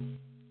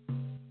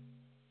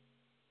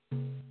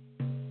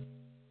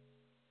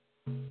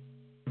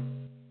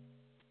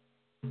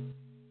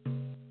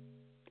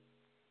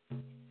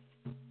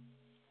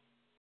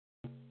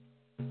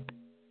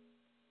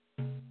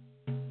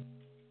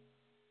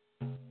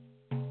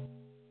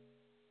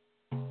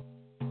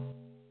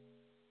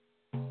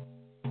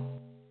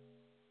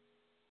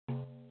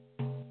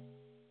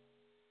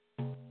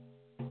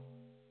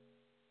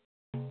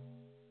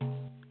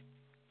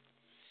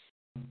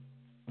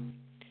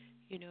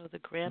 You know, the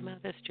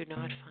grandmothers do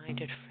not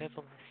find it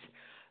frivolous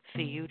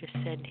for you to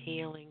send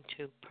healing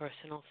to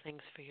personal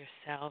things for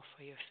yourself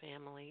or your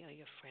family or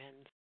your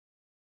friends.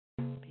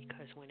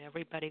 Because when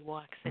everybody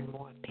walks in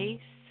more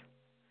peace,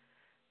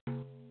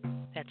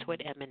 that's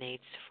what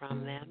emanates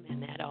from them,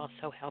 and that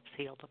also helps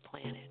heal the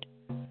planet.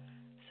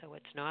 So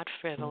it's not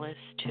frivolous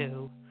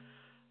to,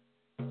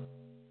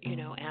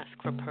 ask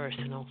for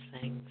personal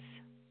things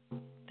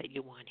that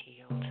you want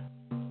healed.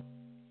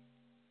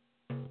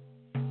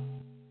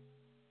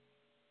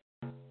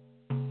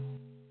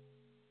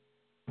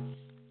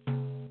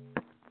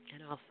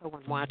 And also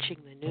when watching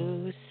the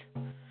news,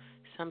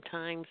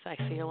 sometimes I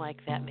feel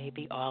like that may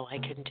be all I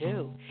can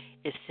do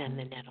is send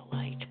the net of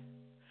light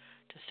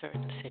to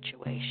certain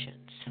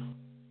situations.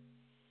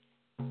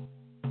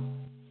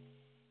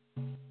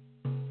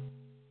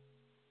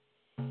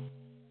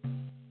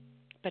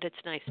 But it's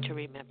nice to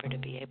remember to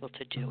be able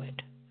to do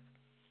it.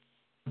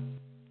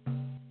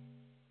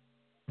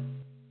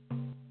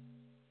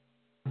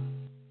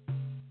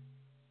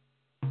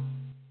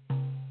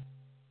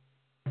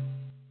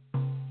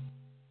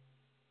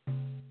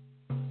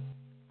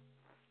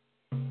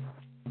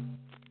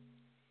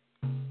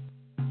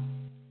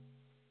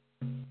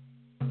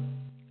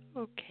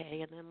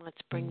 Okay, and then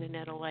let's bring the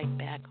net of light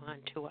back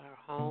onto our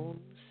homes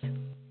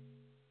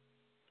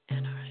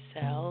and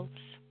ourselves.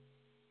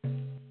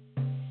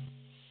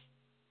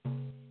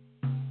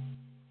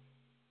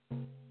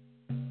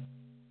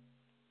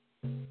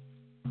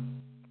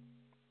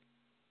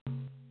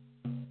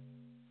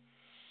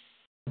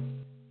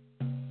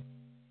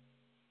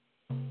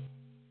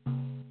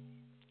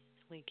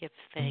 We give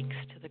thanks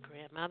to the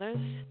grandmothers,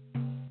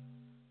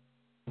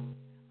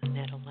 the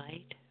net of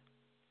light.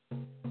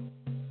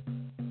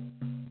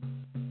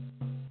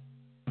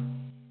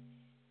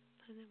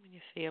 And then when you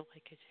feel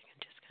like it, you can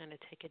just kind of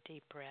take a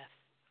deep breath.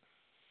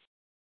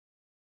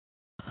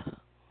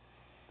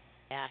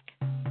 Back.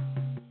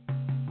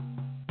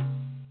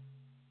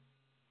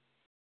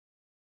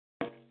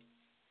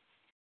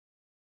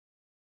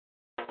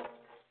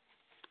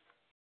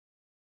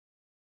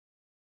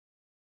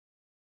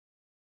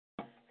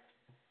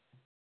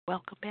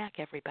 Welcome back,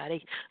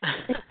 everybody.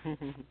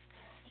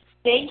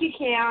 Thank you,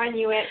 Karen.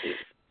 You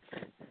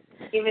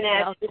even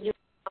asked the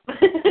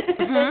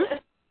Mm-hmm.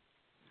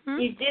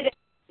 You did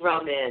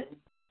drum in.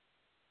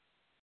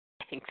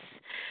 Thanks.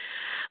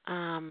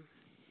 Wow.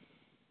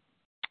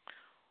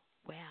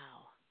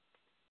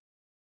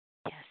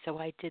 Yeah, so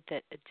I did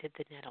the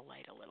net of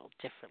light a little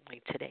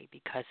differently today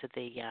because of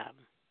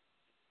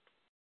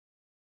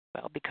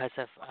because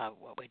of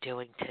what we're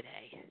doing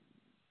today.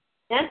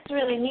 That's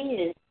really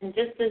neat. And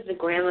just as the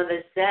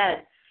grandmother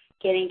said,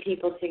 getting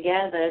people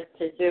together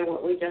to do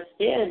what we just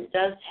did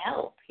does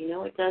help. It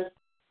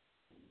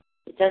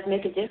does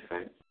make a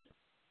difference.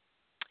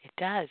 It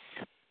does.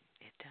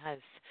 It does.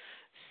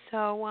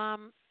 So,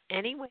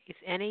 anyways,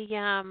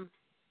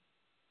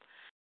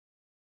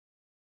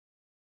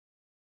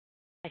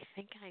 I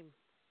think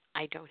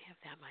I don't have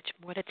that much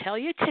more to tell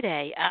you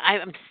today.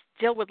 I'm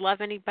still would love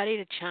anybody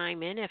to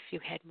chime in if you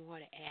had more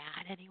to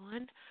add,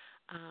 anyone.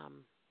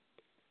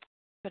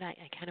 But I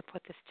kind of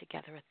put this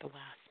together at the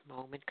last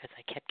moment because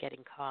I kept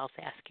getting calls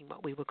asking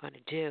what we were going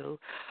to do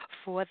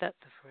for the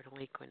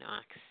Vernal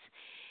Equinox.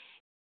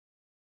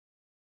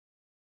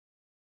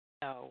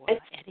 So,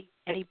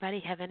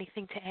 anybody have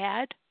anything to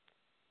add?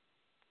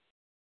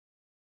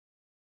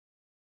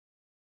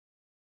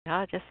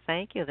 No, just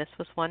thank you. This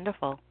was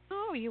wonderful.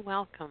 Oh, you're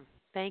welcome.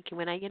 Thank you.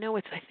 And I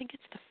think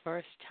it's the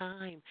first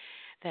time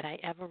that I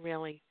ever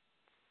really,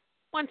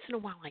 once in a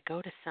while I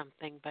go to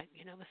something, but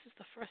this is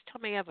the first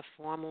time I ever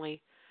formally,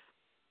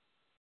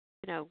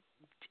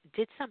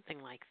 did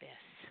something like this.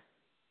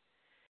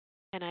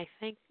 And I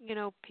think,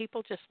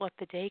 people just let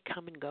the day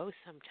come and go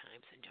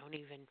sometimes and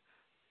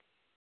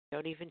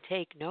don't even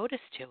take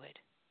notice to it.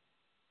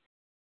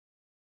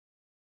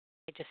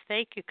 I just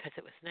thank you because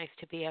it was nice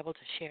to be able to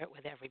share it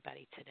with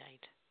everybody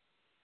tonight.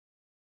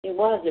 It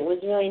was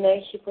really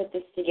nice you put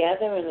this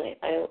together, and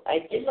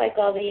I did like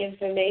all the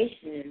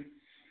information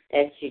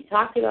that you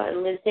talked about.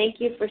 And Liz, thank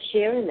you for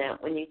sharing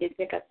that when you did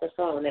pick up the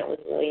phone. That was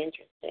really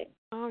interesting.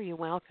 Oh, you're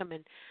welcome.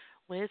 And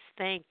Liz,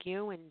 thank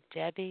you, and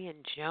Debbie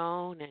and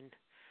Joan and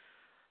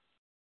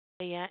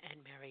Leah and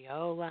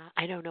Mariola.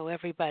 I don't know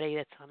everybody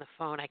that's on the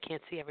phone. I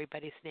can't see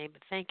everybody's name,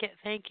 but thank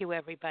you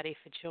everybody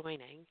for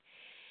joining.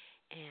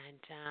 And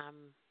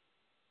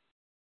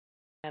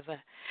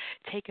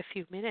take a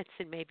few minutes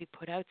and maybe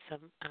put out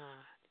some,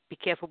 be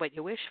careful what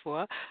you wish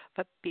for,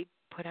 but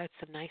put out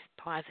some nice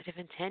positive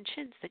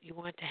intentions that you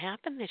want to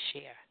happen this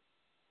year,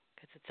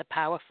 because it's a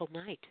powerful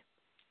night.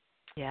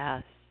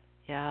 Yes,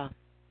 yeah.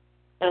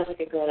 Sounds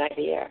like a good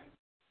idea.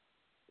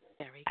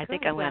 Very I good.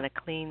 think I'm going to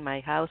clean my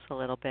house a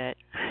little bit.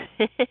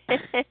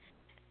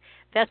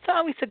 That's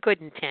always a good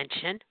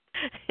intention.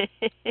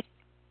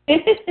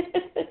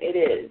 It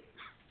is.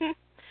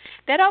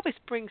 That always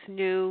brings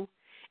new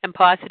and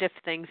positive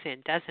things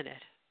in, doesn't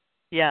it?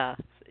 Yes,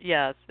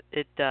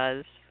 it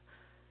does.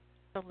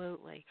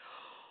 Absolutely.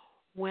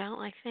 Well,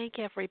 I thank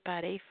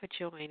everybody for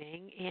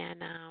joining,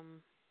 and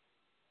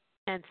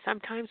And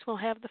sometimes we'll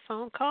have the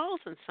phone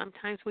calls, and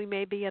sometimes we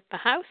may be at the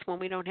house when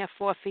we don't have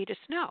 4 feet of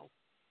snow.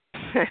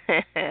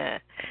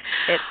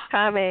 It's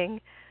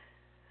coming.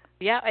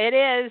 Yeah, it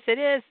is. It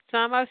is. It's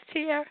almost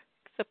here.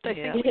 Except I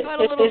think we got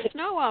a little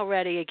snow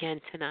already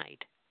again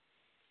tonight.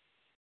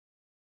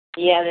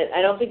 Yeah,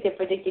 I don't think they're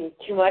predicting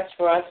too much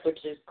for us,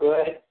 which is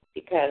good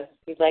because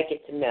we'd like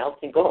it to melt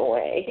and go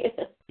away.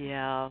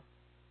 Yeah.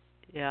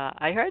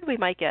 I heard we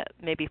might get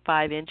maybe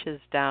 5 inches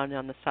down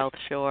on the South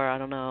Shore. I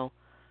don't know.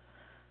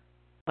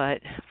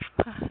 But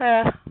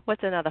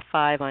what's another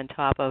 5 on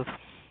top of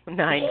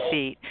 9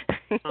 feet?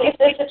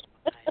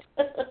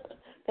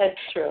 That's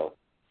true.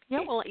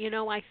 Yeah, well,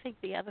 I think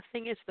the other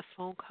thing is the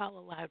phone call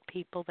allowed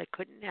people that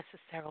couldn't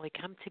necessarily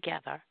come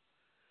together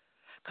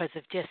because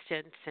of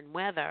distance and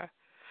weather,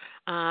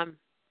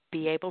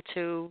 be able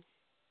to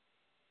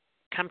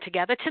come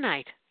together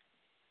tonight.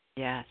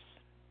 Yes.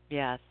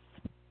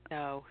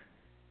 So.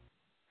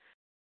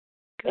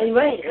 And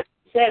right, like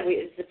you said,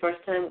 it's the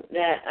first time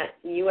that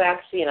you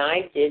actually and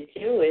I did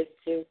too, is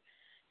to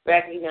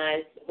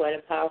recognize what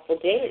a powerful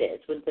day it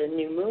is with the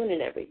new moon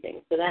and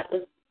everything. So that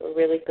was a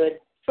really good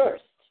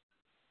first.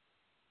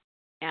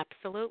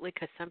 Absolutely,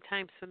 because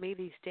sometimes for me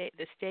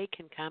this day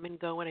can come and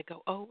go, and I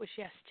go, oh, it was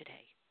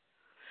yesterday.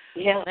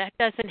 Yeah, well, that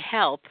doesn't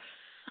help.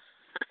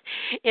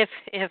 if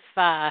it's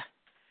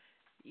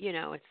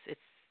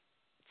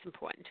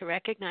important to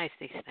recognize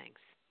these things,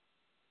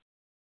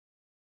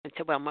 and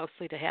so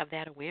mostly to have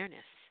that awareness.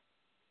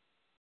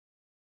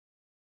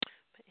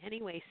 But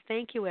anyways,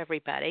 thank you,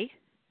 everybody.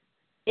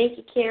 Thank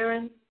you,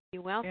 Karen.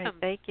 You're welcome.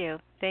 Great,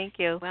 thank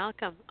you.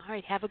 Welcome. All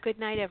right, have a good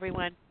night,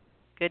 everyone.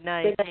 Good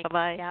night. Good night.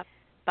 Bye-bye. Yeah.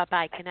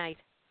 Bye-bye. Good night.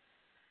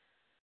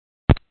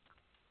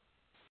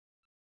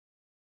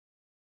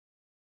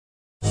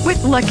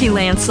 With Lucky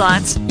Land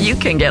Slots, you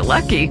can get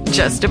lucky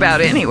just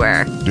about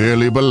anywhere.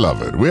 Dearly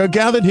beloved, we are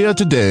gathered here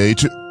today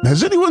to...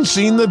 Has anyone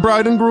seen the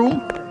bride and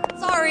groom?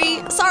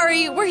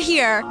 Sorry, we're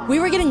here. We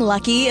were getting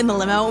lucky in the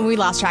limo and we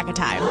lost track of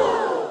time.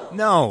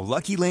 No,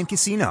 Lucky Land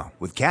Casino,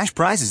 with cash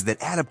prizes that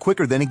add up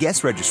quicker than a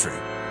guest registry.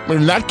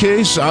 In that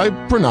case, I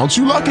pronounce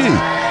you lucky.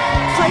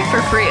 Play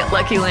for free at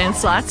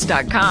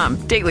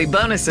LuckyLandSlots.com. Daily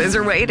bonuses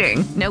are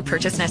waiting. No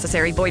purchase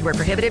necessary. Void where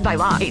prohibited by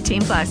law.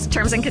 18+.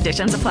 Terms and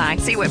conditions apply.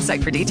 See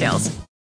website for details.